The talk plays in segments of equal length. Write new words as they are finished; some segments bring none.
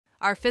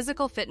Our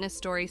physical fitness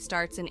story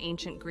starts in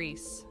ancient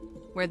Greece,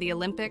 where the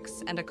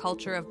Olympics and a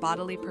culture of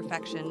bodily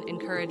perfection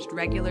encouraged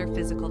regular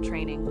physical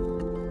training.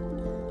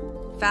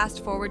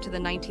 Fast forward to the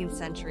 19th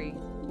century,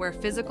 where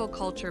physical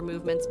culture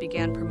movements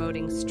began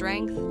promoting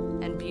strength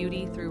and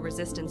beauty through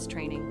resistance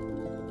training.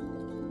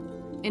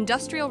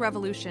 Industrial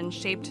revolution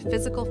shaped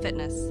physical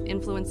fitness,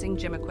 influencing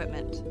gym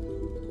equipment.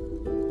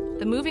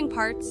 The moving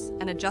parts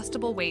and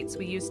adjustable weights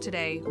we use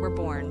today were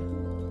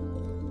born.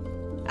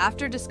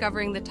 After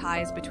discovering the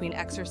ties between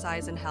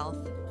exercise and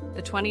health,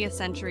 the 20th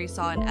century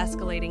saw an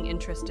escalating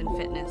interest in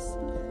fitness,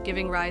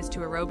 giving rise to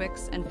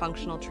aerobics and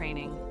functional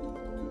training.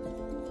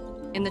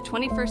 In the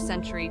 21st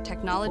century,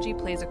 technology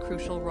plays a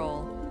crucial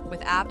role, with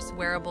apps,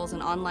 wearables,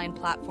 and online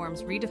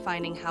platforms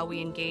redefining how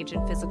we engage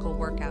in physical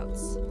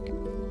workouts.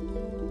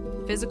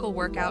 Physical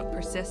workout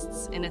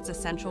persists in its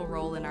essential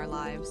role in our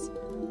lives.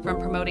 From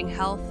promoting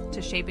health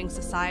to shaping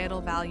societal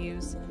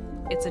values,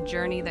 it's a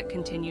journey that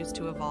continues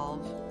to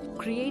evolve.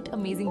 Create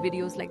amazing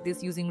videos like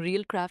this using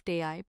RealCraft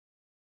AI